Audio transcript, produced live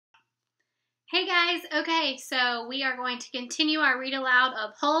Hey guys, okay, so we are going to continue our read aloud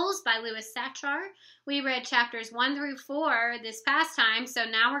of Holes by Sachar. We read chapters 1 through 4 this past time, so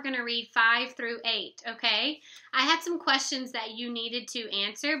now we're going to read 5 through 8, okay? I had some questions that you needed to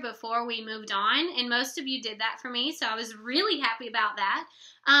answer before we moved on, and most of you did that for me, so I was really happy about that.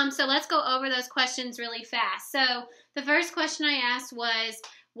 So let's go over those questions really fast. So the first question I asked was,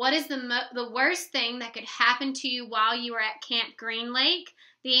 what is the worst thing that could happen to you while you were at Camp Green Lake?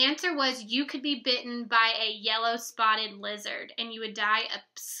 The answer was you could be bitten by a yellow-spotted lizard, and you would die a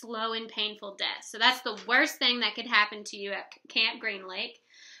slow and painful death. So that's the worst thing that could happen to you at Camp Green Lake.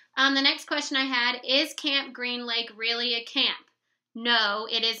 The next question I had, is Camp Green Lake really a camp? No,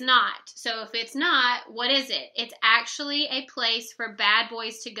 it is not. So if it's not, what is it? It's actually a place for bad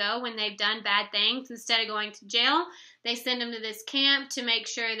boys to go when they've done bad things. Instead of going to jail, they send them to this camp to make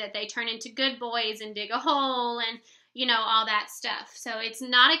sure that they turn into good boys and dig a hole and all that stuff. So it's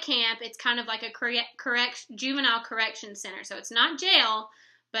not a camp. It's kind of like a juvenile correction center. So it's not jail,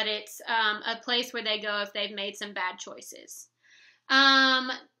 but it's a place where they go if they've made some bad choices.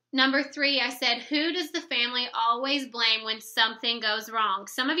 Number 3, I said, who does the family always blame when something goes wrong?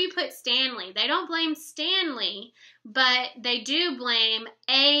 Some of you put Stanley. They don't blame Stanley, but they do blame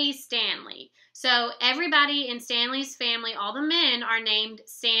a Stanley. So everybody in Stanley's family, all the men, are named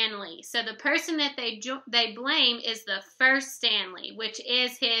Stanley. So the person that they blame is the first Stanley, which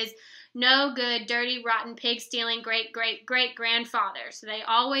is his no good, dirty, rotten, pig-stealing great-great-great-grandfather. So they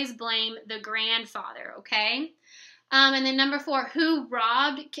always blame the grandfather, okay? And then number 4, who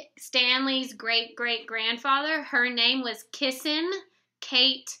robbed Stanley's great-great-grandfather? Her name was Kissin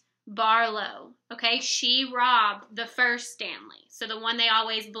Kate Barlow, okay? She robbed the first Stanley, so the one they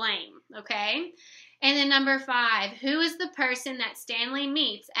always blame, okay? And then number 5, who is the person that Stanley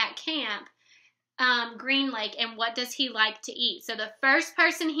meets at Camp Green Lake, and what does he like to eat? So the first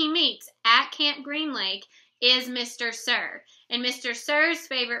person he meets at Camp Green Lake is Mr. Sir. And Mr. Sir's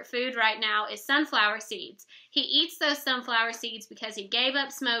favorite food right now is sunflower seeds. He eats those sunflower seeds because he gave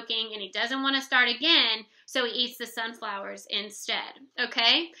up smoking and he doesn't want to start again, so he eats the sunflowers instead,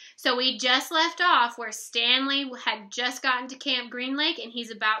 okay? So we just left off where Stanley had just gotten to Camp Green Lake and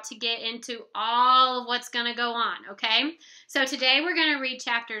he's about to get into all of what's going to go on, okay? So today we're going to read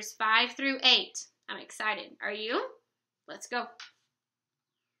chapters 5 through 8. I'm excited. Are you? Let's go.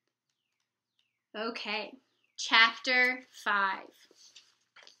 Okay. Chapter 5.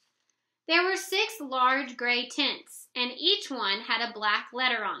 There were 6 large gray tents, and each one had a black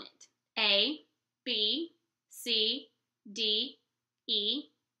letter on it. A, B, C, D, E,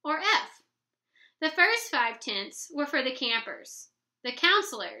 or F. The first 5 tents were for the campers. The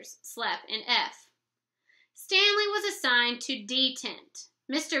counselors slept in F. Stanley was assigned to D tent.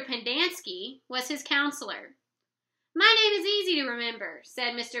 Mr. Pendanski was his counselor. My name is easy to remember,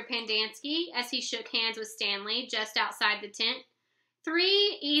 said Mr. Pendanski as he shook hands with Stanley just outside the tent.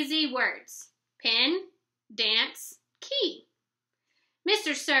 3 easy words. Pen, dance, key.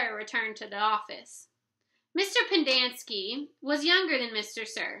 Mr. Sir returned to the office. Mr. Pendanski was younger than Mr.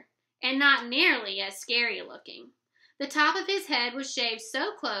 Sir, and not nearly as scary looking. The top of his head was shaved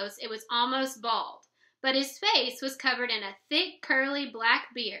so close it was almost bald, but his face was covered in a thick, curly black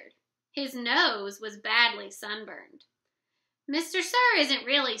beard. His nose was badly sunburned. Mr. Sir isn't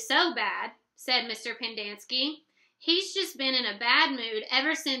really so bad, said Mr. Pendanski. He's just been in a bad mood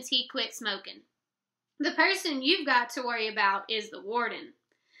ever since he quit smoking. The person you've got to worry about is the warden.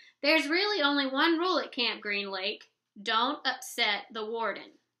 There's really only one rule at Camp Green Lake. Don't upset the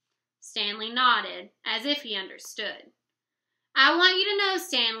warden. Stanley nodded, as if he understood. I want you to know,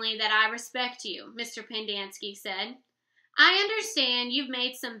 Stanley, that I respect you, Mr. Pendanski said. I understand you've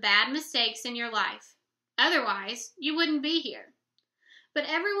made some bad mistakes in your life. Otherwise, you wouldn't be here. But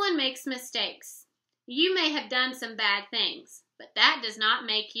everyone makes mistakes. You may have done some bad things, but that does not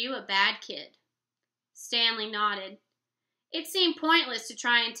make you a bad kid. Stanley nodded. It seemed pointless to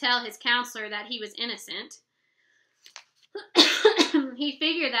try and tell his counselor that he was innocent. He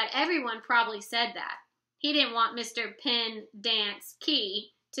figured that everyone probably said that. He didn't want Mr.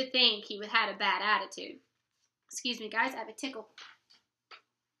 Pendanski to think he had a bad attitude. Excuse me, guys, I have a tickle.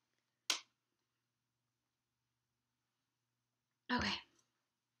 Okay.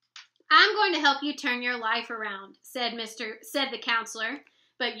 I'm going to help you turn your life around, said the counselor,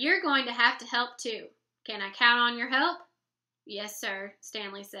 but you're going to have to help too. Can I count on your help? Yes, sir,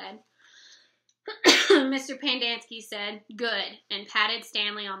 Stanley said. Mr. Pendanski said, good, and patted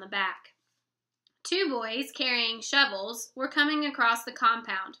Stanley on the back. 2 boys carrying shovels were coming across the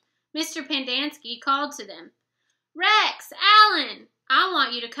compound. Mr. Pendanski called to them. Rex, Allen, I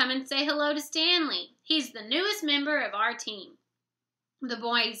want you to come and say hello to Stanley. He's the newest member of our team. The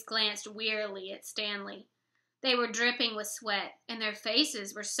boys glanced wearily at Stanley. They were dripping with sweat, and their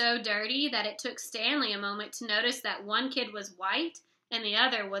faces were so dirty that it took Stanley a moment to notice that one kid was white and the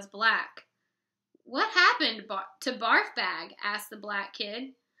other was black. "What happened to Barfbag?" asked the black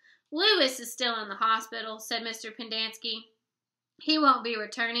kid. "Lewis is still in the hospital," said Mr. Pendanski. "He won't be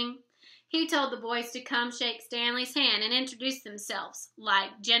returning." He told the boys to come shake Stanley's hand and introduce themselves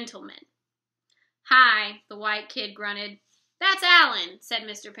like gentlemen. "Hi," the white kid grunted. "That's Alan," said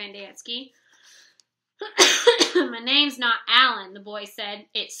Mr. Pendanski. "My name's not Alan," the boy said.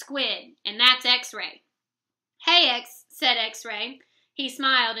 "It's Squid, and that's X-Ray." "Hey, said X-Ray. He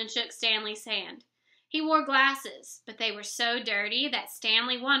smiled and shook Stanley's hand. He wore glasses, but they were so dirty that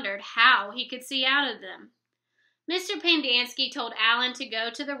Stanley wondered how he could see out of them. Mr. Pendanski told Alan to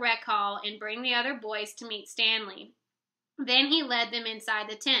go to the rec hall and bring the other boys to meet Stanley. Then he led them inside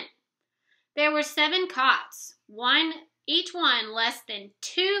the tent. There were 7 cots, each one less than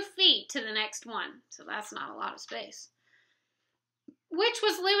 2 feet to the next one, so that's not a lot of space. "Which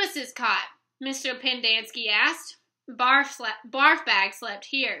was Lewis's cot?" Mr. Pendanski asked. Barfbag slept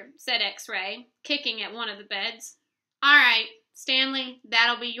here," said X-Ray, kicking at one of the beds. "All right, Stanley,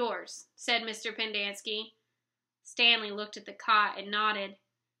 that'll be yours," said Mr. Pendanski. Stanley looked at the cot and nodded.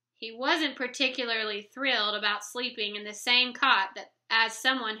 He wasn't particularly thrilled about sleeping in the same cot as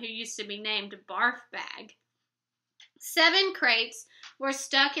someone who used to be named Barfbag. 7 crates were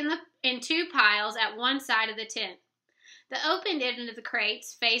stuck in 2 piles at one side of the tent. The open end of the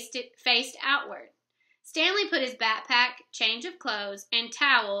crates faced outward. Stanley put his backpack, change of clothes, and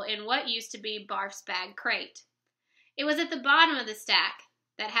towel in what used to be Barf's bag crate. It was at the bottom of the stack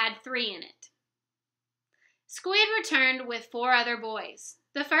that had 3 in it. Squid returned with 4 other boys.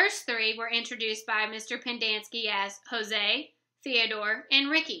 The first 3 were introduced by Mr. Pendanski as Jose, Theodore, and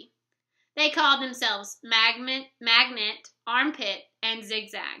Ricky. They called themselves Magnet, Armpit, and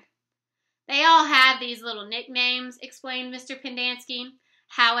Zigzag. "They all have these little nicknames," explained Mr. Pendanski.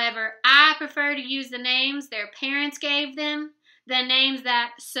 "However, I prefer to use the names their parents gave them, the names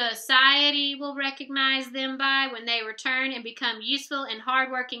that society will recognize them by when they return and become useful and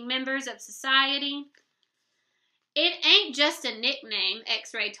hardworking members of society." "It ain't just a nickname,"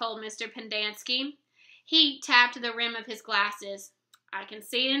 X-Ray told Mr. Pendanski. He tapped the rim of his glasses. "I can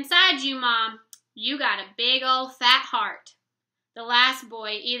see it inside you, Mom. You got a big old fat heart." The last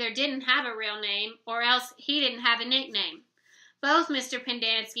boy either didn't have a real name or else he didn't have a nickname. Both Mr.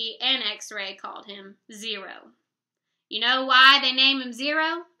 Pendanski and X-Ray called him Zero. "You know why they name him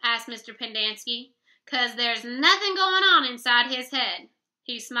Zero?" asked Mr. Pendanski. "'Cause there's nothing going on inside his head."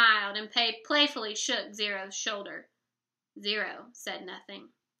 He smiled and playfully shook Zero's shoulder. Zero said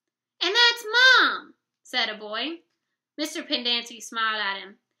nothing. "And that's Mom," said a boy. Mr. Pendanski smiled at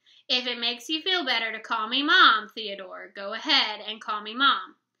him. "If it makes you feel better to call me Mom, Theodore, go ahead and call me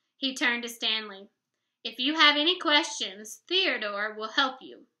Mom." He turned to Stanley. "If you have any questions, Theodore will help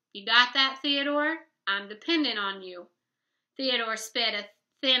you. You got that, Theodore? I'm dependent on you." Theodore spit a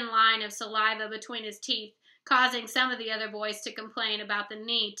thin line of saliva between his teeth, causing some of the other boys to complain about the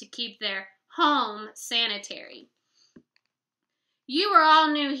need to keep their home sanitary. "You were all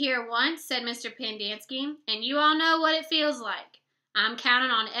new here once," said Mr. Pendanski, "and you all know what it feels like. I'm counting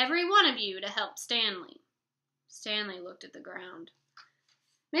on every one of you to help Stanley." Stanley looked at the ground.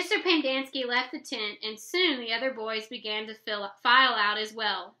 Mr. Pendanski left the tent, and soon the other boys began to file out as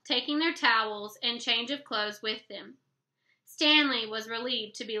well, taking their towels and change of clothes with them. Stanley was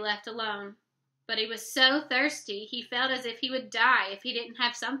relieved to be left alone, but he was so thirsty he felt as if he would die if he didn't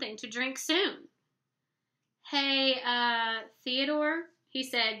have something to drink soon. "Hey, Theodore," he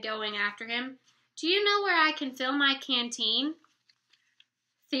said, going after him, "do you know where I can fill my canteen?"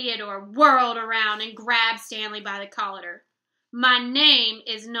 Theodore whirled around and grabbed Stanley by the collar. "My name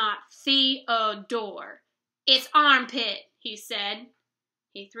is not Theodore. It's Armpit," he said.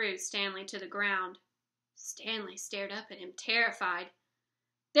 He threw Stanley to the ground. Stanley stared up at him, terrified.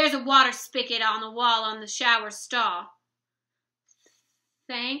 "There's a water spigot on the wall on the shower stall."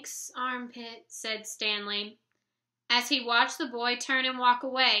 "Thanks, Armpit," said Stanley. As he watched the boy turn and walk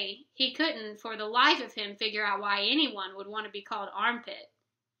away, he couldn't for the life of him figure out why anyone would want to be called Armpit.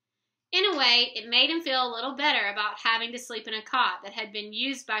 In a way, it made him feel a little better about having to sleep in a cot that had been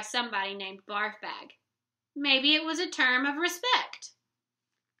used by somebody named Barfbag. Maybe it was a term of respect.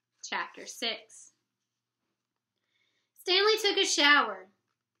 Chapter 6. Stanley took a shower,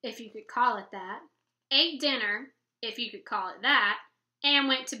 if you could call it that, ate dinner, if you could call it that, and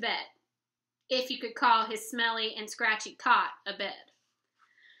went to bed, if you could call his smelly and scratchy cot a bed.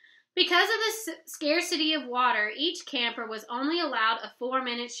 Because of the scarcity of water, each camper was only allowed a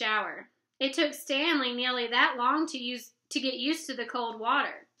 4-minute shower. It took Stanley nearly that long to use to get used to the cold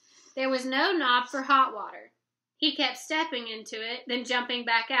water. There was no knob for hot water. He kept stepping into it, then jumping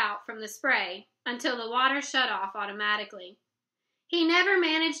back out from the spray until the water shut off automatically. He never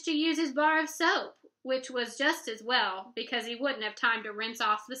managed to use his bar of soap, which was just as well because he wouldn't have time to rinse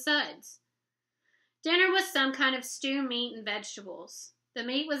off the suds. Dinner was some kind of stew meat and vegetables. The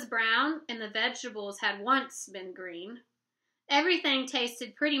meat was brown and the vegetables had once been green. Everything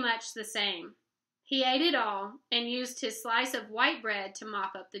tasted pretty much the same. He ate it all and used his slice of white bread to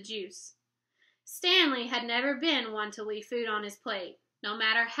mop up the juice. Stanley had never been one to leave food on his plate, no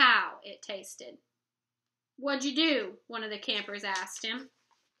matter how it tasted. "What'd you do?" one of the campers asked him.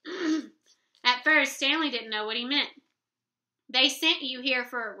 At first, Stanley didn't know what he meant. "They sent you here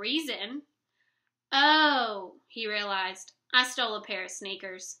for a reason." "Oh," he realized, "I stole a pair of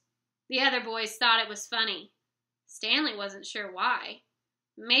sneakers." The other boys thought it was funny. Stanley wasn't sure why.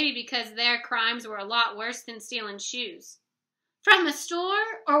 Maybe because their crimes were a lot worse than stealing shoes. "From the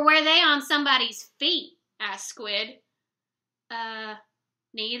store, or were they on somebody's feet?" asked Squid.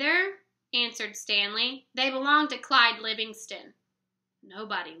 Neither," answered Stanley. "They belonged to Clyde Livingston."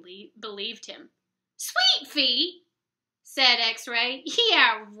 Nobody believed him. "Sweet feet," said X-Ray.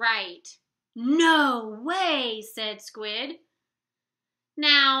 "Yeah, right." "No way," said Squid.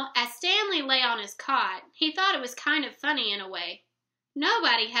 Now, as Stanley lay on his cot, he thought it was kind of funny in a way.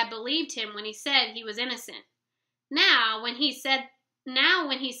 Nobody had believed him when he said he was innocent. Now, when he said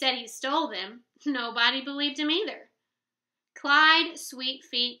he stole them, nobody believed him either. Clyde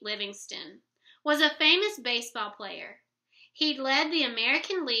Sweetfeet Livingston was a famous baseball player. He'd led the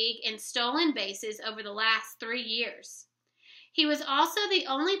American League in stolen bases over the last 3 years. He was also the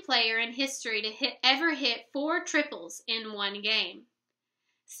only player in history to ever hit 4 triples in one game.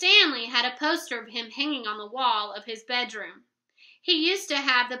 Stanley had a poster of him hanging on the wall of his bedroom. He used to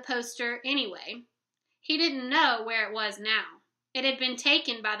have the poster anyway. He didn't know where it was now. It had been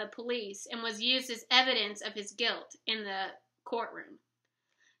taken by the police and was used as evidence of his guilt in the courtroom.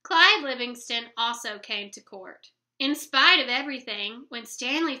 Clyde Livingston also came to court. In spite of everything, when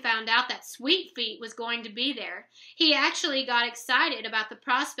Stanley found out that Sweetfeet was going to be there, he actually got excited about the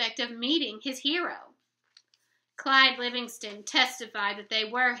prospect of meeting his hero. Clyde Livingston testified that they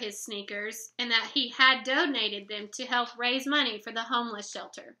were his sneakers and that he had donated them to help raise money for the homeless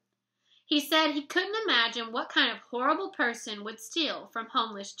shelter. He said he couldn't imagine what kind of horrible person would steal from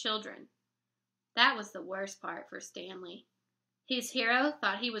homeless children. That was the worst part for Stanley. His hero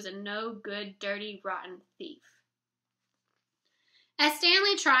thought he was a no-good, dirty, rotten thief. As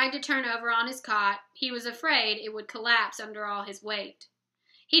Stanley tried to turn over on his cot, he was afraid it would collapse under all his weight.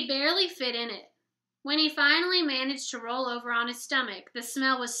 He barely fit in it. When he finally managed to roll over on his stomach, the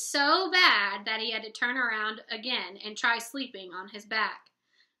smell was so bad that he had to turn around again and try sleeping on his back.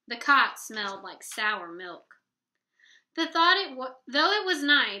 The cot smelled like sour milk. Though it was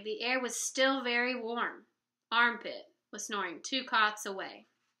night, the air was still very warm. Armpit was snoring 2 cots away.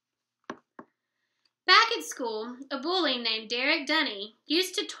 Back at school, a bully named Derek Dunny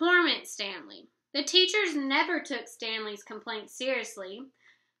used to torment Stanley. The teachers never took Stanley's complaints seriously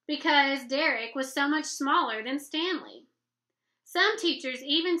because Derek was so much smaller than Stanley. Some teachers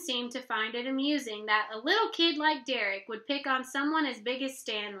even seemed to find it amusing that a little kid like Derek would pick on someone as big as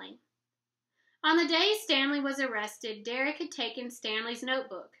Stanley. On the day Stanley was arrested, Derek had taken Stanley's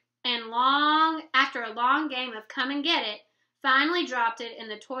notebook and after a long game of come and get it, finally dropped it in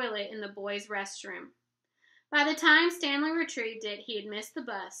the toilet in the boys' restroom. By the time Stanley retrieved it, he had missed the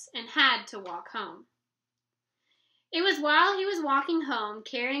bus and had to walk home. It was while he was walking home,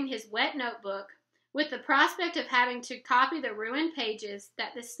 carrying his wet notebook, with the prospect of having to copy the ruined pages,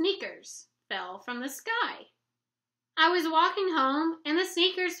 that the sneakers fell from the sky. "I was walking home, and the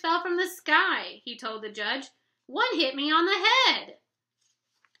sneakers fell from the sky," he told the judge. "One hit me on the head.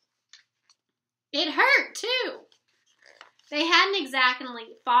 It hurt, too." They hadn't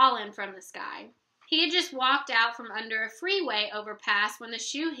exactly fallen from the sky. He had just walked out from under a freeway overpass when the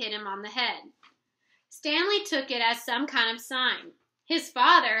shoe hit him on the head. Stanley took it as some kind of sign. His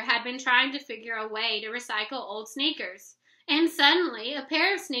father had been trying to figure a way to recycle old sneakers, and suddenly a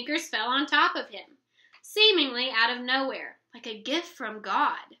pair of sneakers fell on top of him, seemingly out of nowhere, like a gift from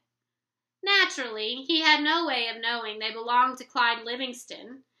God. Naturally, he had no way of knowing they belonged to Clyde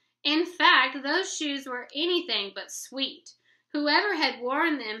Livingston. In fact, those shoes were anything but sweet. Whoever had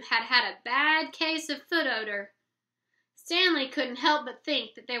worn them had had a bad case of foot odor. Stanley couldn't help but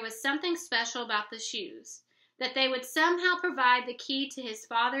think that there was something special about the shoes, that they would somehow provide the key to his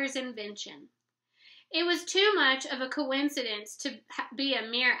father's invention. It was too much of a coincidence to be a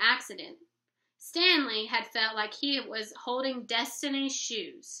mere accident. Stanley had felt like he was holding destiny's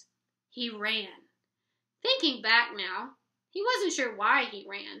shoes. He ran. Thinking back now, He wasn't sure why he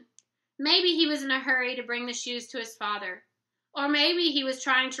ran. Maybe he was in a hurry to bring the shoes to his father. Or maybe he was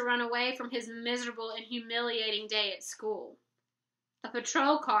trying to run away from his miserable and humiliating day at school. A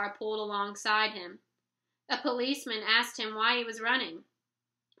patrol car pulled alongside him. A policeman asked him why he was running.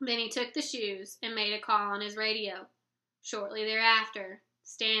 Then he took the shoes and made a call on his radio. Shortly thereafter,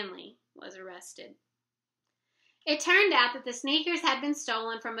 Stanley was arrested. It turned out that the sneakers had been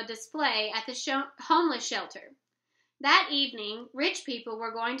stolen from a display at the homeless shelter. That evening, rich people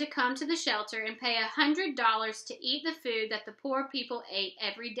were going to come to the shelter and pay $100 to eat the food that the poor people ate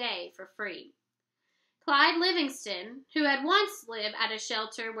every day for free. Clyde Livingston, who had once lived at a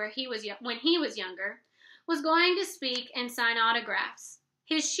shelter when he was younger, was going to speak and sign autographs.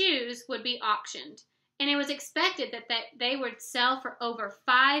 His shoes would be auctioned, and it was expected that they would sell for over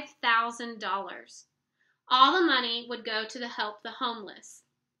 $5,000. All the money would go to help the homeless.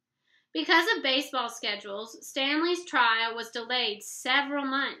 Because of baseball schedules, Stanley's trial was delayed several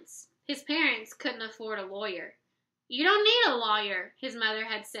months. His parents couldn't afford a lawyer. "You don't need a lawyer," his mother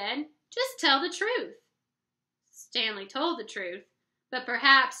had said. "Just tell the truth." Stanley told the truth, but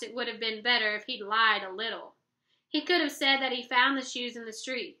perhaps it would have been better if he'd lied a little. He could have said that he found the shoes in the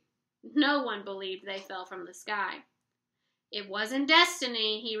street. No one believed they fell from the sky. It wasn't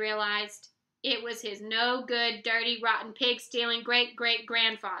destiny, he realized. It was his no-good, dirty, rotten, pig-stealing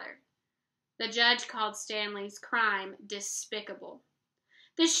great-great-grandfather. The judge called Stanley's crime despicable.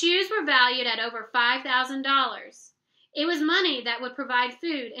 The shoes were valued at over $5,000. It was money that would provide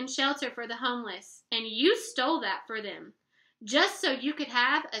food and shelter for the homeless, and you stole that for them, just so you could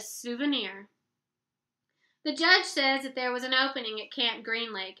have a souvenir. The judge says that there was an opening at Camp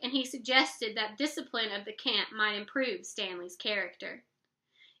Green Lake, and he suggested that discipline of the camp might improve Stanley's character.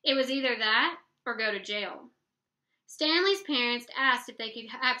 It was either that or go to jail. Stanley's parents asked if they could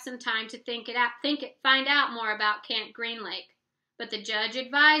have some time to find out more about Camp Green Lake, but the judge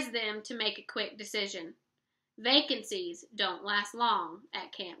advised them to make a quick decision. Vacancies don't last long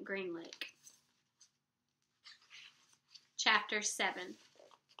at Camp Green Lake. Chapter 7.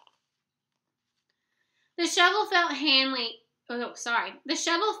 The shovel felt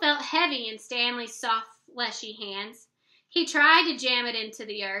heavy in Stanley's soft, fleshy hands. He tried to jam it into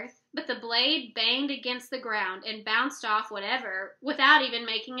the earth, but the blade banged against the ground and bounced off without even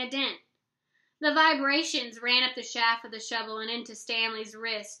making a dent. The vibrations ran up the shaft of the shovel and into Stanley's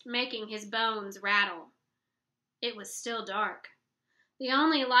wrist, making his bones rattle. It was still dark. The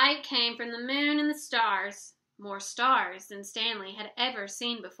only light came from the moon and the stars, more stars than Stanley had ever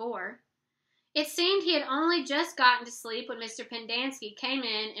seen before. It seemed he had only just gotten to sleep when Mr. Pendanski came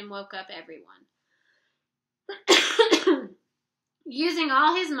in and woke up everyone. Using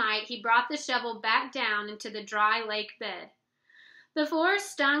all his might, he brought the shovel back down into the dry lake bed. The force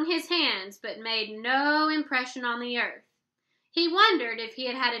stung his hands, but made no impression on the earth. He wondered if he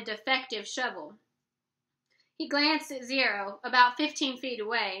had had a defective shovel. He glanced at Zero, about 15 feet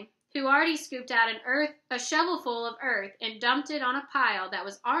away, who already scooped out a shovelful of earth and dumped it on a pile that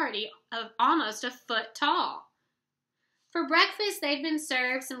was already almost a foot tall. For breakfast, they'd been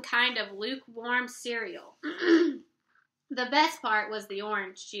served some kind of lukewarm cereal. The best part was the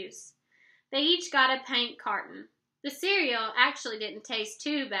orange juice. They each got a paint carton. The cereal actually didn't taste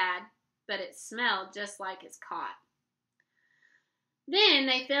too bad, but it smelled just like his cot. Then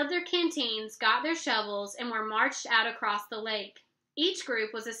they filled their canteens, got their shovels, and were marched out across the lake. Each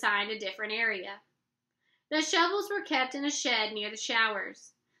group was assigned a different area. The shovels were kept in a shed near the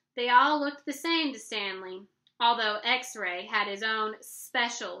showers. They all looked the same to Stanley, although X-Ray had his own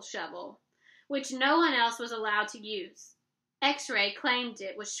special shovel, which no one else was allowed to use. X-Ray claimed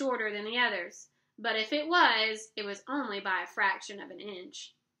it was shorter than the others, but if it was only by a fraction of an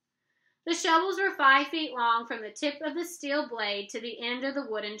inch. The shovels were 5 feet long from the tip of the steel blade to the end of the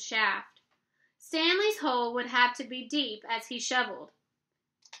wooden shaft. Stanley's hole would have to be deep as he shoveled,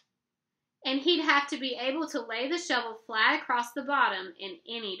 and he'd have to be able to lay the shovel flat across the bottom in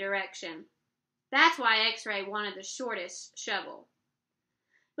any direction. That's why X-Ray wanted the shortest shovel.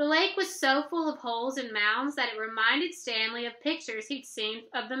 The lake was so full of holes and mounds that it reminded Stanley of pictures he'd seen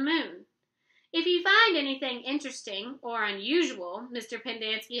of the moon. "If you find anything interesting or unusual," Mr.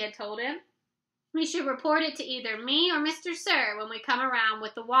 Pendanski had told him, "you should report it to either me or Mr. Sir when we come around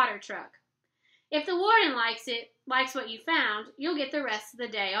with the water truck. If the warden likes what you found, you'll get the rest of the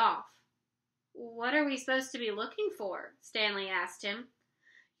day off." "What are we supposed to be looking for?" Stanley asked him.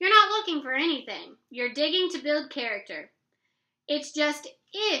 "You're not looking for anything. You're digging to build character. It's just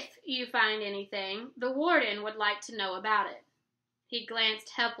if you find anything, the warden would like to know about it." He glanced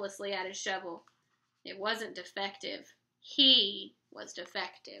helplessly at his shovel. It wasn't defective. He was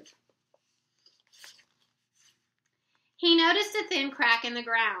defective. He noticed a thin crack in the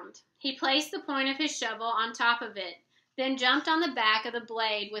ground. He placed the point of his shovel on top of it, then jumped on the back of the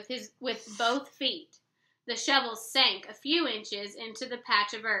blade with both feet. The shovel sank a few inches into the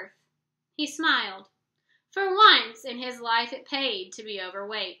patch of earth. He smiled. For once in his life it paid to be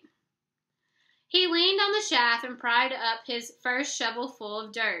overweight. He leaned on the shaft and pried up his first shovelful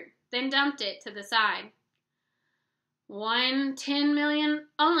of dirt, then dumped it to the side. Only 10 million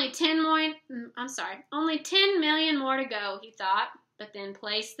more to go, he thought, but then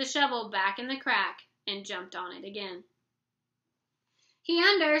placed the shovel back in the crack and jumped on it again. He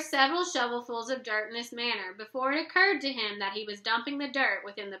undid several shovelfuls of dirt in this manner before it occurred to him that he was dumping the dirt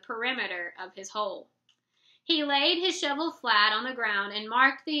within the perimeter of his hole. He laid his shovel flat on the ground and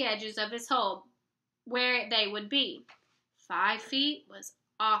marked the edges of his hole where they would be. 5 feet was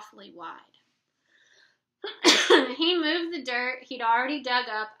awfully wide. He moved the dirt he'd already dug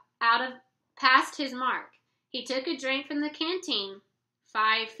up past his mark. He took a drink from the canteen.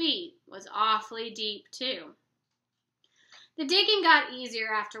 5 feet was awfully deep, too. The digging got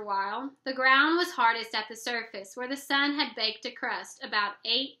easier after a while. The ground was hardest at the surface, where the sun had baked a crust about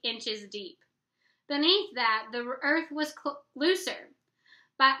 8 inches deep. Beneath that, the earth was looser.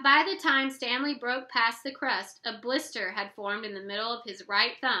 By the time Stanley broke past the crust, a blister had formed in the middle of his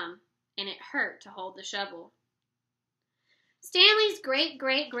right thumb, and it hurt to hold the shovel. Stanley's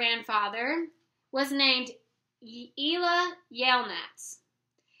great-great-grandfather was named Ela Yelnats.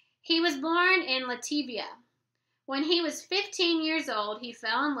 He was born in Latvia. When he was 15 years old, he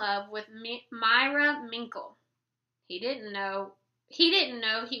fell in love with Myra Minkle. He didn't know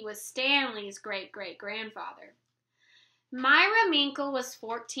he was Stanley's great-great-grandfather. Myra Minkle was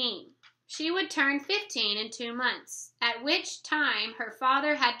 14. She would turn 15 in 2 months, at which time her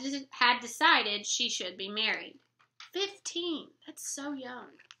father had decided she should be married. 15. That's so young.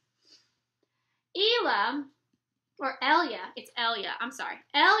 Elia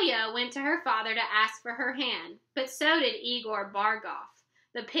went to her father to ask for her hand, but so did Igor Bargov,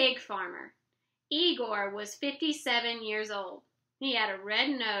 the pig farmer. Igor was 57 years old. He had a red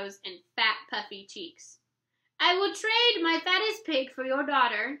nose and fat, puffy cheeks. I will trade my fattest pig for your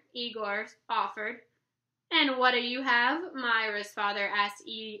daughter, Igor offered. And what do you have? Myra's father asked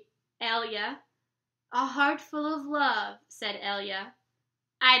Elia. A heart full of love, said Elia.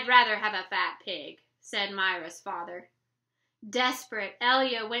 I'd rather have a fat pig, said Myra's father. Desperate,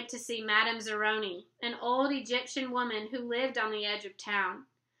 Elia went to see Madame Zeroni, an old Egyptian woman who lived on the edge of town.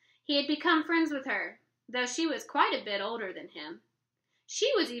 He had become friends with her, though she was quite a bit older than him.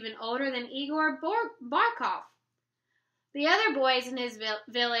 She was even older than Igor Barkov. The other boys in his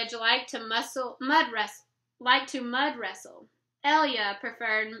village liked to mud wrestle. Elia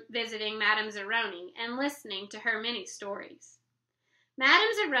preferred visiting Madame Zeroni and listening to her many stories.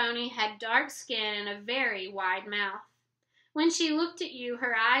 Madame Zeroni had dark skin and a very wide mouth. When she looked at you,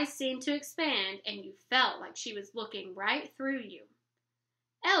 her eyes seemed to expand, and you felt like she was looking right through you.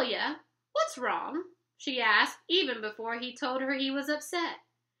 Elia, what's wrong? She asked, even before he told her he was upset.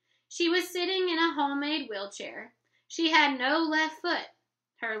 She was sitting in a homemade wheelchair. She had no left foot.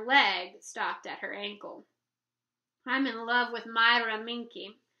 Her leg stopped at her ankle. I'm in love with Myra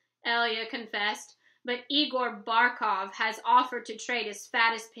Minky, Elia confessed, but Igor Barkov has offered to trade his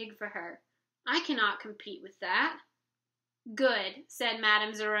fattest pig for her. I cannot compete with that. Good, said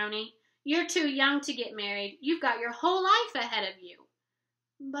Madame Zeroni. You're too young to get married. You've got your whole life ahead of you.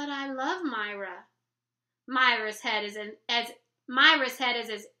 But I love Myra. Myra's head is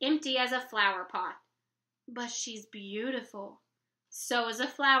as empty as a flower pot. But she's beautiful. So is a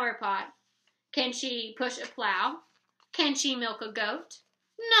flower pot. Can she push a plow? Can she milk a goat?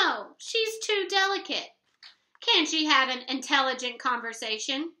 No, she's too delicate. Can she have an intelligent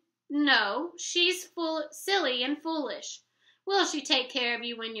conversation? No, she's silly and foolish. Will she take care of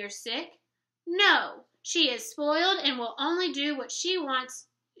you when you're sick? No, she is spoiled and will only do what she wants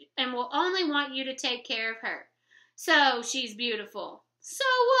and will only want you to take care of her. So she's beautiful. So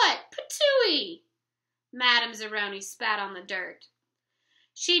what? Patooey! Madame Zeroni spat on the dirt.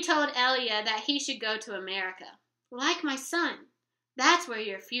 She told Elia that he should go to America. Like my son. That's where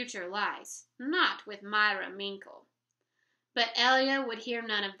your future lies, not with Myra Minkle. But Elia would hear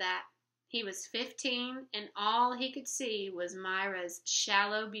none of that. He was 15, and all he could see was Myra's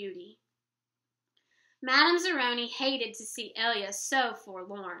shallow beauty. Madame Zeroni hated to see Elia so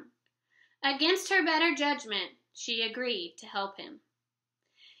forlorn. Against her better judgment, she agreed to help him.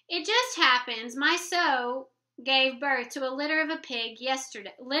 It just happens my sow gave birth to a litter of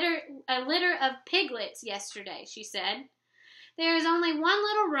piglets yesterday, she said. There is only one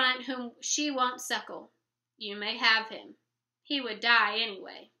little runt whom she won't suckle. You may have him. He would die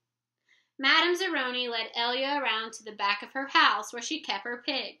anyway. Madame Zeroni led Elia around to the back of her house where she kept her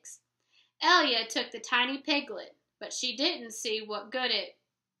pigs. Elia took the tiny piglet, but she didn't see what good it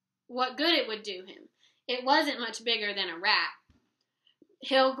would do him. It wasn't much bigger than a rat.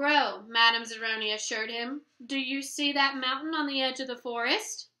 "He'll grow," Madame Zeroni assured him. "Do you see that mountain on the edge of the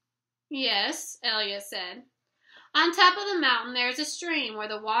forest?" "Yes," Elia said. "On top of the mountain there is a stream where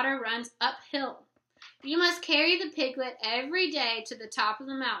the water runs uphill. You must carry the piglet every day to the top of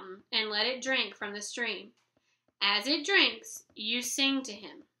the mountain and let it drink from the stream. As it drinks, you sing to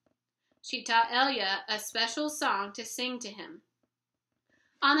him." She taught Elia a special song to sing to him.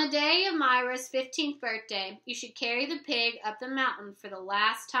 "On the day of Myra's 15th birthday, you should carry the pig up the mountain for the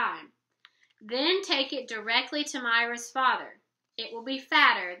last time. Then take it directly to Myra's father. It will be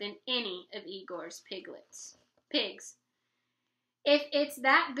fatter than any of Igor's pigs." "If it's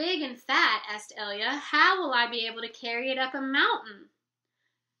that big and fat," asked Elia, "how will I be able to carry it up a mountain?"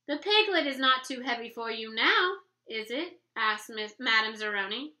 "The piglet is not too heavy for you now, is it?" asked Madame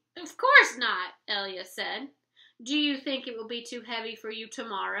Zeroni. "Of course not," Elia said. "Do you think it will be too heavy for you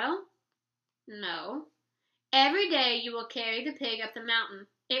tomorrow?" "No." "Every day you will carry the pig up the mountain.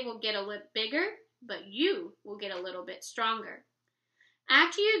 It will get a little bigger, but you will get a little bit stronger.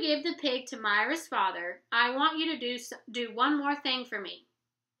 After you give the pig to Myra's father, I want you to do one more thing for me."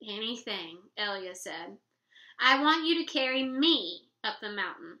 "Anything," Elia said. "I want you to carry me up the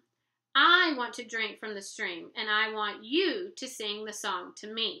mountain. I want to drink from the stream, and I want you to sing the song to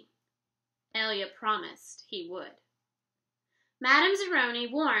me." Elia promised he would. Madame Zeroni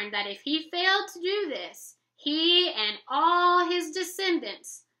warned that if he failed to do this, he and all his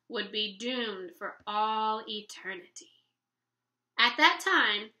descendants would be doomed for all eternity. At that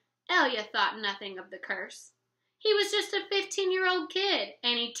time, Elia thought nothing of the curse. He was just a 15-year-old kid,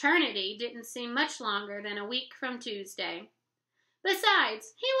 and eternity didn't seem much longer than a week from Tuesday.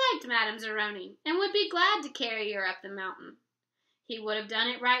 Besides, he liked Madame Zeroni and would be glad to carry her up the mountain. He would have done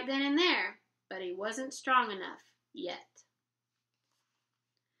it right then and there, but he wasn't strong enough yet.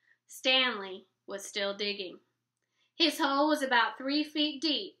 Stanley was still digging. His hole was about 3 feet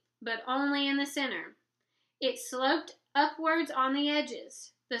deep, but only in the center. It sloped upwards on the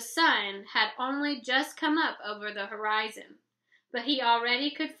edges. The sun had only just come up over the horizon, but he already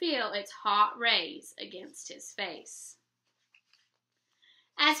could feel its hot rays against his face.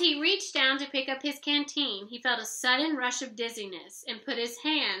 As he reached down to pick up his canteen, he felt a sudden rush of dizziness and put his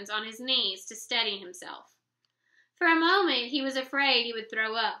hands on his knees to steady himself. For a moment he was afraid he would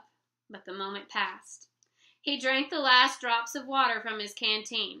throw up, but the moment passed. He drank the last drops of water from his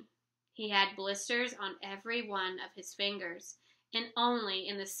canteen. He had blisters on every one of his fingers, and only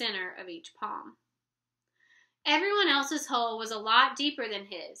in the center of each palm. Everyone else's hole was a lot deeper than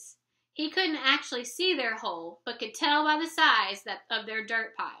his. He couldn't actually see their hole, but could tell by the size of their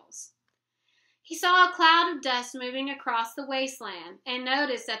dirt piles. He saw a cloud of dust moving across the wasteland and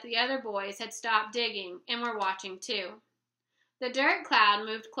noticed that the other boys had stopped digging and were watching too. The dirt cloud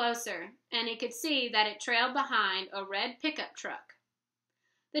moved closer, and he could see that it trailed behind a red pickup truck.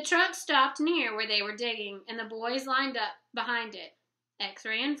 The truck stopped near where they were digging, and the boys lined up behind it.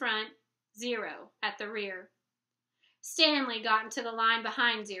 X-ray in front, 0 at the rear. Stanley got into the line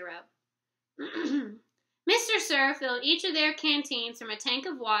behind 0. Mr. Sir filled each of their canteens from a tank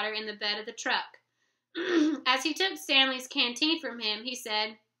of water in the bed of the truck. As he took Stanley's canteen from him, he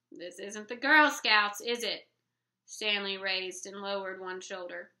said, "This isn't the Girl Scouts, is it?" Stanley raised and lowered one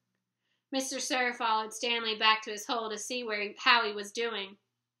shoulder. Mr. Sir followed Stanley back to his hole to see how he was doing.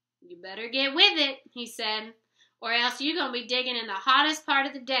 "You better get with it," he said, "or else you're going to be digging in the hottest part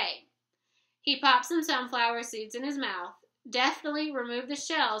of the day." He popped some sunflower seeds in his mouth, deftly removed the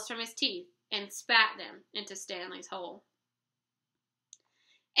shells from his teeth, and spat them into Stanley's hole.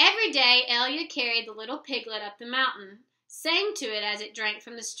 Every day, Elia carried the little piglet up the mountain, sang to it as it drank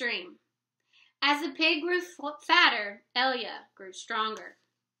from the stream. As the pig grew fatter, Elia grew stronger.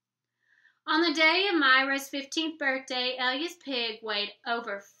 On the day of Myra's 15th birthday, Elia's pig weighed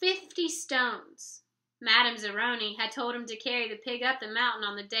over 50 stones. Madame Zeroni had told him to carry the pig up the mountain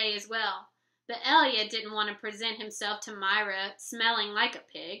on the day as well, but Elia didn't want to present himself to Myra smelling like a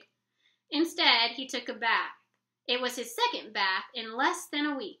pig. Instead, he took a bath. It was his second bath in less than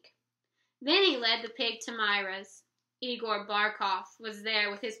a week. Then he led the pig to Myra's. Igor Barkov was there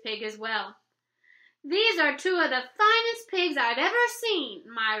with his pig as well. "These are 2 of the finest pigs I've ever seen,"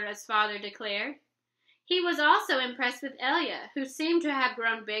 Myra's father declared. He was also impressed with Elia, who seemed to have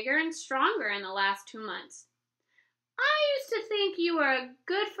grown bigger and stronger in the last 2 months. "I used to think you were a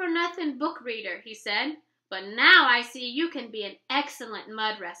good-for-nothing book reader," he said, "but now I see you can be an excellent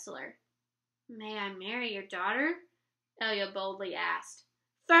mud wrestler." "May I marry your daughter?" Elia boldly asked.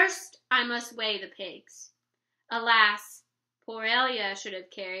 First, I must weigh the pigs. Alas, poor Elia should have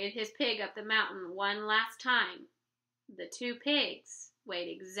carried his pig up the mountain one last time. The 2 pigs weighed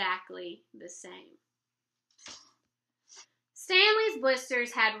exactly the same. Stanley's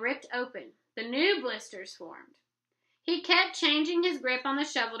blisters had ripped open. The new blisters formed. He kept changing his grip on the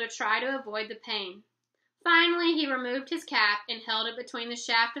shovel to try to avoid the pain. Finally, he removed his cap and held it between the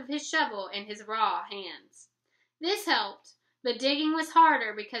shaft of his shovel and his raw hands. This helped, but digging was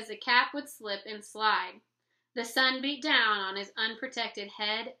harder because the cap would slip and slide. The sun beat down on his unprotected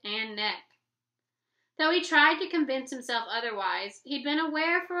head and neck. Though he tried to convince himself otherwise, he'd been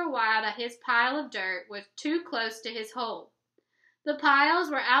aware for a while that his pile of dirt was too close to his hole. The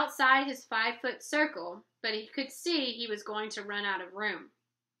piles were outside his 5-foot circle, but he could see he was going to run out of room.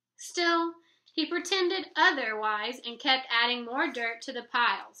 Still, he pretended otherwise and kept adding more dirt to the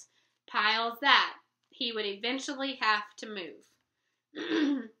piles that he would eventually have to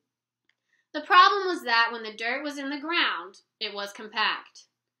move. The problem was that when the dirt was in the ground, it was compact.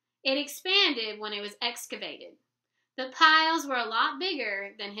 It expanded when it was excavated. The piles were a lot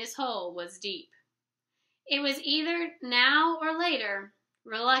bigger than his hole was deep. It was either now or later.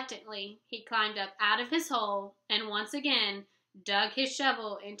 Reluctantly, he climbed up out of his hole and once again dug his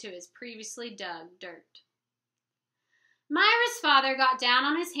shovel into his previously dug dirt. Myra's father got down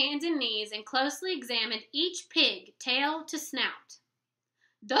on his hands and knees and closely examined each pig, tail to snout.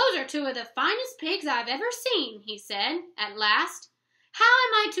 "Those are 2 of the finest pigs I've ever seen," he said, at last. "How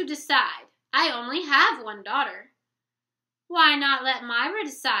am I to decide? I only have 1 daughter." "Why not let Myra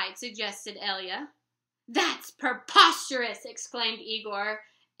decide?" suggested Elia. "That's preposterous!" exclaimed Igor,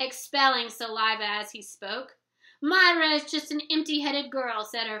 expelling saliva as he spoke. "Myra is just an empty-headed girl,"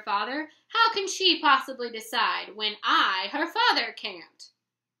 said her father. "How can she possibly decide when I, her father, can't?"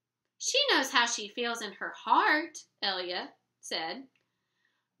 "She knows how she feels in her heart," Elia said.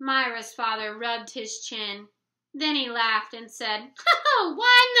 Myra's father rubbed his chin. Then he laughed and said, "Oh,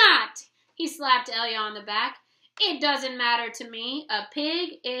 why not?" He slapped Elia on the back. "It doesn't matter to me. A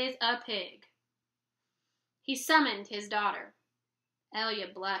pig is a pig." He summoned his daughter. Elia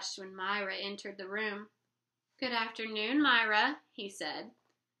blushed when Myra entered the room. "Good afternoon, Myra," he said.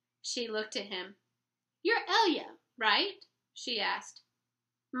 She looked at him. "You're Elia, right?" she asked.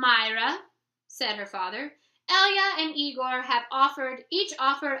 "Myra," said her father. "Elia and Igor have each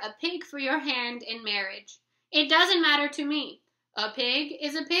offered a pig for your hand in marriage. It doesn't matter to me. A pig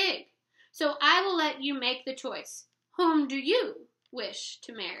is a pig. So I will let you make the choice. Whom do you wish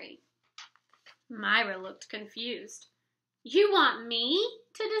to marry?" Myra looked confused. "You want me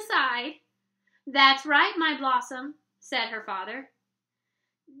to decide?" "That's right, my blossom," said her father.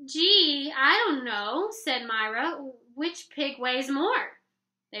 "Gee, I don't know," said Myra. "Which pig weighs more?"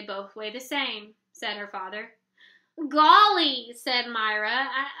 "They both weigh the same," said her father. "Golly," said Myra.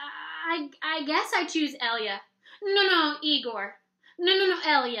 I guess I choose Elia." No, Igor. No,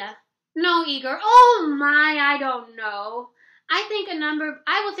 Elia. No, Igor. Oh my, I don't know. I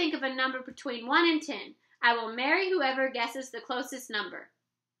will think of a number between 1 and 10. I will marry whoever guesses the closest number."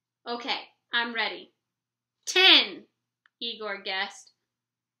 "Okay, I'm ready." 10, Igor guessed.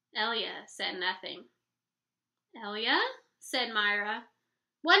 Elia said nothing. "Elia?" said Myra.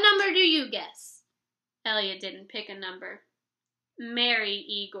 "What number do you guess?" Elia didn't pick a number. "Marry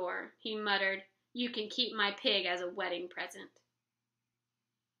Igor," he muttered. "You can keep my pig as a wedding present."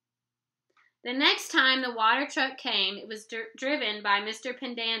 The next time the water truck came, it was driven by Mr.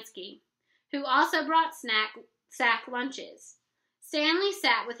 Pendanski, who also brought sack lunches. Stanley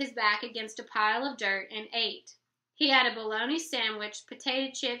sat with his back against a pile of dirt and ate. He had a bologna sandwich,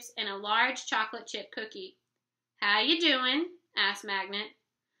 potato chips, and a large chocolate chip cookie. "How you doing?" asked Magnet.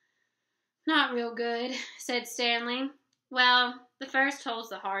 "Not real good," said Stanley. "Well, the first hole's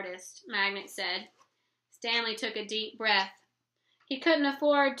the hardest," Magnet said. Stanley took a deep breath. He couldn't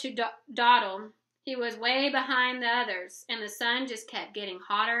afford to dawdle. He was way behind the others, and the sun just kept getting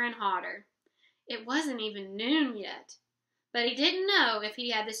hotter and hotter. It wasn't even noon yet, but he didn't know if he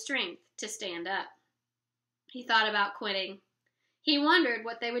had the strength to stand up. He thought about quitting. He wondered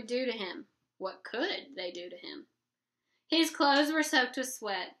what they would do to him. What could they do to him? His clothes were soaked with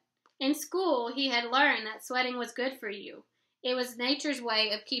sweat. In school, he had learned that sweating was good for you. It was nature's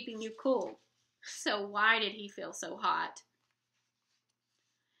way of keeping you cool. So why did he feel so hot?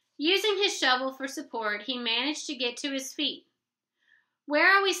 Using his shovel for support, he managed to get to his feet. "Where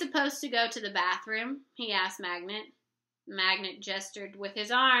are we supposed to go to the bathroom?" he asked Magnet. Magnet gestured with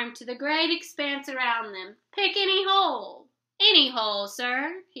his arm to the great expanse around them. "Pick any hole." "Any hole,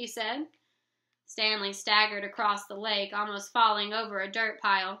 sir," he said. Stanley staggered across the lake, almost falling over a dirt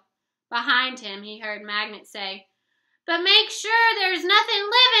pile. Behind him, he heard Magnet say, but make sure there's nothing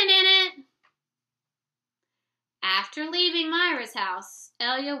living in it. After leaving Myra's house,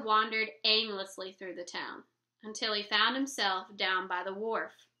 Elia wandered aimlessly through the town until he found himself down by the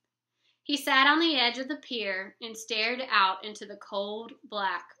wharf. He sat on the edge of the pier and stared out into the cold,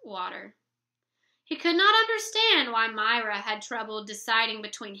 black water. He could not understand why Myra had trouble deciding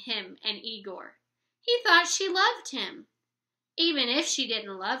between him and Igor. He thought she loved him. Even if she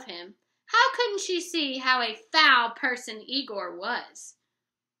didn't love him, how couldn't she see how a foul person Igor was?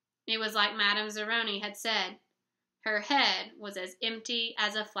 It was like Madame Zeroni had said. Her head was as empty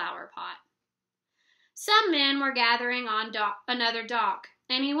as a flower pot. Some men were gathering on another dock,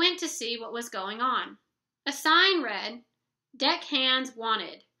 and he went to see what was going on. A sign read, "Deckhands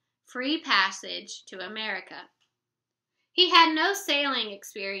wanted, free passage to America." He had no sailing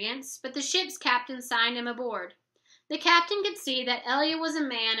experience, but the ship's captain signed him aboard. The captain could see that Elia was a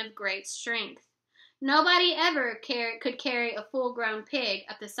man of great strength. Nobody ever could carry a full-grown pig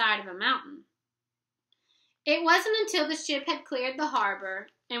up the side of a mountain. It wasn't until the ship had cleared the harbor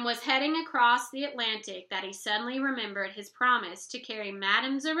and was heading across the Atlantic that he suddenly remembered his promise to carry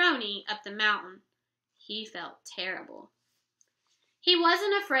Madame Zeroni up the mountain. He felt terrible. He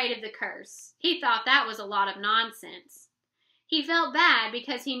wasn't afraid of the curse. He thought that was a lot of nonsense. He felt bad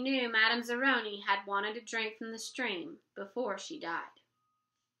because he knew Madame Zeroni had wanted to drink from the stream before she died.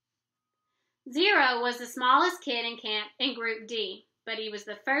 Zero was the smallest kid in camp in Group D, but he was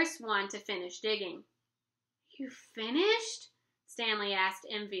the first one to finish digging. "You finished?" Stanley asked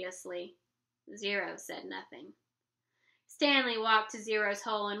enviously. Zero said nothing. Stanley walked to Zero's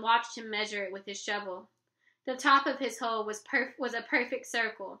hole and watched him measure it with his shovel. The top of his hole was a perfect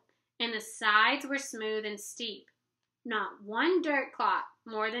circle, and the sides were smooth and steep. Not one dirt clot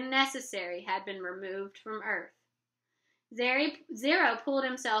more than necessary had been removed from earth. Zero pulled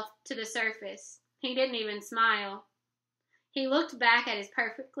himself to the surface. He didn't even smile. He looked back at his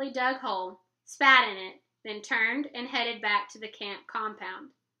perfectly dug hole, spat in it, then turned and headed back to the camp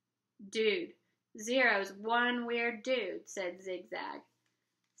compound. "Dude, Zero's one weird dude," said Zigzag.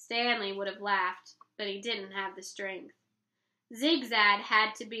 Stanley would have laughed, but he didn't have the strength. Zigzag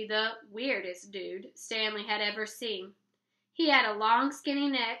had to be the weirdest dude Stanley had ever seen. He had a long, skinny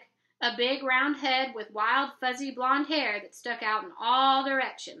neck, a big, round head with wild, fuzzy blonde hair that stuck out in all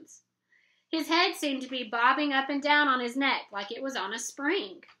directions. His head seemed to be bobbing up and down on his neck like it was on a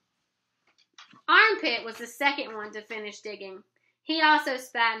spring. Armpit was the second one to finish digging. He also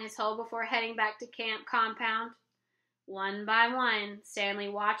spat in his hole before heading back to camp compound. One by one, Stanley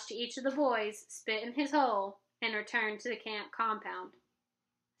watched each of the boys spit in his hole and return to the camp compound.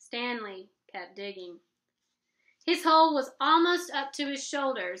 Stanley kept digging. His hole was almost up to his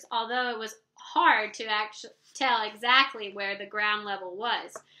shoulders, although it was hard to tell exactly where the ground level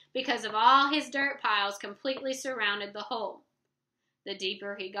was, because of all his dirt piles completely surrounded the hole. The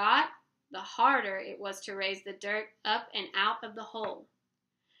deeper he got, the harder it was to raise the dirt up and out of the hole.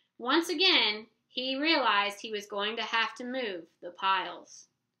 Once again, he realized he was going to have to move the piles.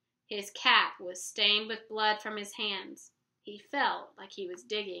 His cap was stained with blood from his hands. He felt like he was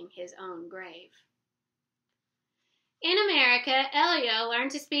digging his own grave. In America, Elio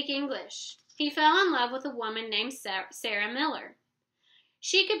learned to speak English. He fell in love with a woman named Sarah Miller.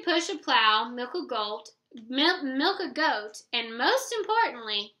 She could push a plow, milk a goat, and most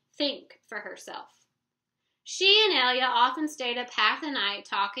importantly, think for herself. She and Elia often stayed up half the night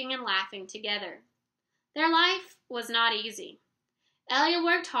talking and laughing together. Their life was not easy. Elia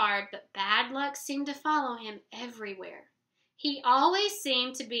worked hard, but bad luck seemed to follow him everywhere. He always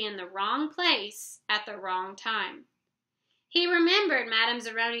seemed to be in the wrong place at the wrong time. He remembered Madame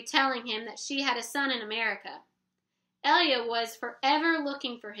Zeroni telling him that she had a son in America. Elia was forever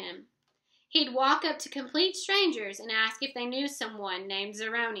looking for him. He'd walk up to complete strangers and ask if they knew someone named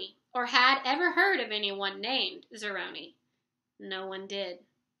Zeroni, or had ever heard of anyone named Zeroni. No one did.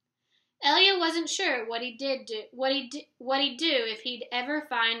 Elia wasn't sure what he'd do if he'd ever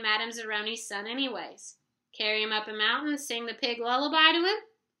find Madame Zeroni's son anyways. Carry him up a mountain, sing the pig lullaby to him?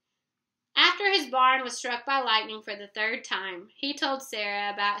 After his barn was struck by lightning for the third time, he told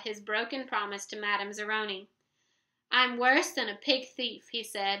Sarah about his broken promise to Madame Zeroni. "I'm worse than a pig thief," he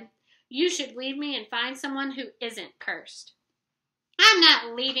said. "You should leave me and find someone who isn't cursed." "I'm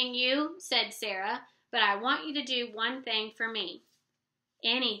not leaving you," said Sarah, "but I want you to do one thing for me."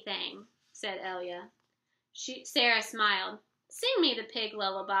 "Anything," said Elia. Sarah smiled. "Sing me the pig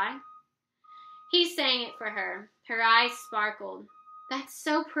lullaby." He sang it for her. Her eyes sparkled. "That's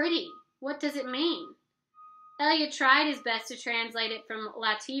so pretty. What does it mean?" Elia tried his best to translate it from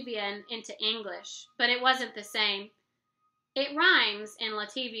Latvian into English, but it wasn't the same. "It rhymes in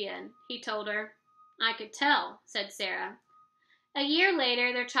Latvian," he told her. I could tell, said Sarah. A year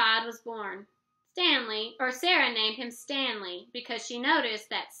later, their child was born. Sarah named him Stanley because she noticed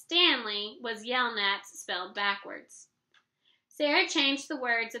that Stanley was Yelnats spelled backwards. Sarah changed the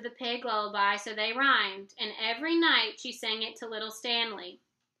words of the pig lullaby so they rhymed, and every night she sang it to little Stanley.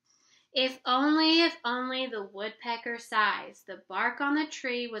 If only the woodpecker sighs, the bark on the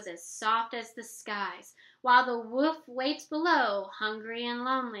tree was as soft as the skies, while the wolf waits below, hungry and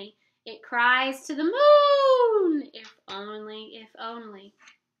lonely, it cries to the moon, if only, if only.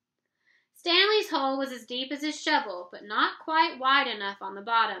 Stanley's hole was as deep as his shovel, but not quite wide enough on the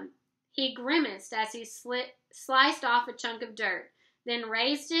bottom. He grimaced as he sliced off a chunk of dirt, then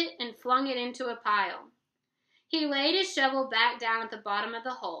raised it and flung it into a pile. He laid his shovel back down at the bottom of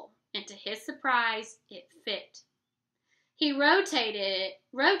the hole, and to his surprise, it fit. He rotated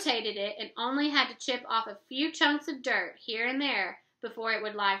it, and only had to chip off a few chunks of dirt here and there before it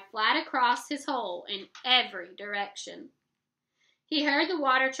would lie flat across his hole in every direction. He heard the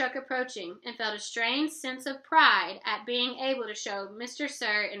water truck approaching and felt a strange sense of pride at being able to show Mr.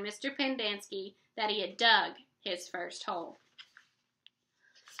 Sir and Mr. Pendanski that he had dug his first hole.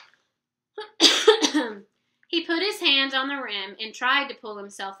 He put his hands on the rim and tried to pull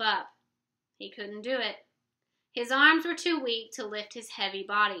himself up. He couldn't do it. His arms were too weak to lift his heavy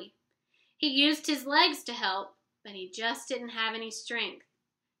body. He used his legs to help, but he just didn't have any strength.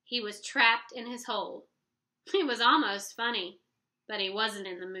 He was trapped in his hole. It was almost funny, but he wasn't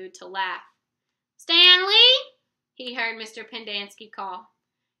in the mood to laugh. "Stanley!" he heard Mr. Pendanski call.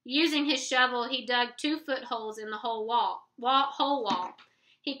 Using his shovel, he dug 2 footholes in the whole wall.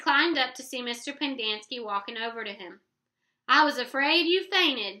 He climbed up to see Mr. Pendanski walking over to him. "I was afraid you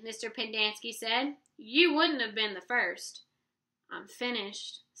fainted," Mr. Pendanski said. "You wouldn't have been the first." "I'm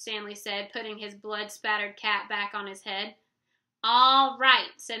finished," Stanley said, putting his blood-spattered cap back on his head. "All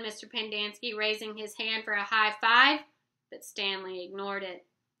right," said Mr. Pendanski, raising his hand for a high five, but Stanley ignored it.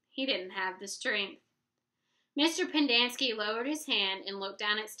 He didn't have the strength. Mr. Pendanski lowered his hand and looked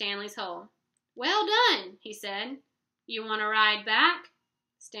down at Stanley's hole. "Well done," he said. "You want to ride back?"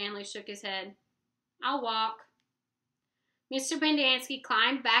 Stanley shook his head. "I'll walk." Mr. Pendanski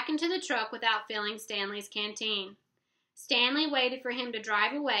climbed back into the truck without filling Stanley's canteen. Stanley waited for him to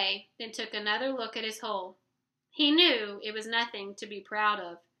drive away, then took another look at his hole. He knew it was nothing to be proud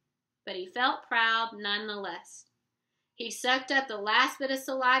of, but he felt proud nonetheless. He sucked up the last bit of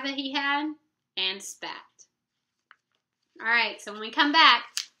saliva he had and spat. All right, so when we come back,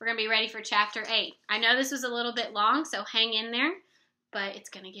 we're going to be ready for Chapter 8. I know this was a little bit long, so hang in there, but it's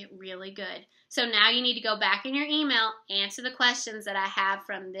going to get really good. So now you need to go back in your email, answer the questions that I have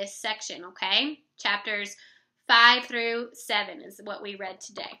from this section, okay? Chapters 5 through 7 is what we read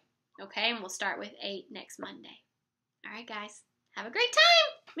today, okay? And we'll start with 8 next Monday. All right, guys. Have a great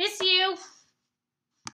time. Miss you.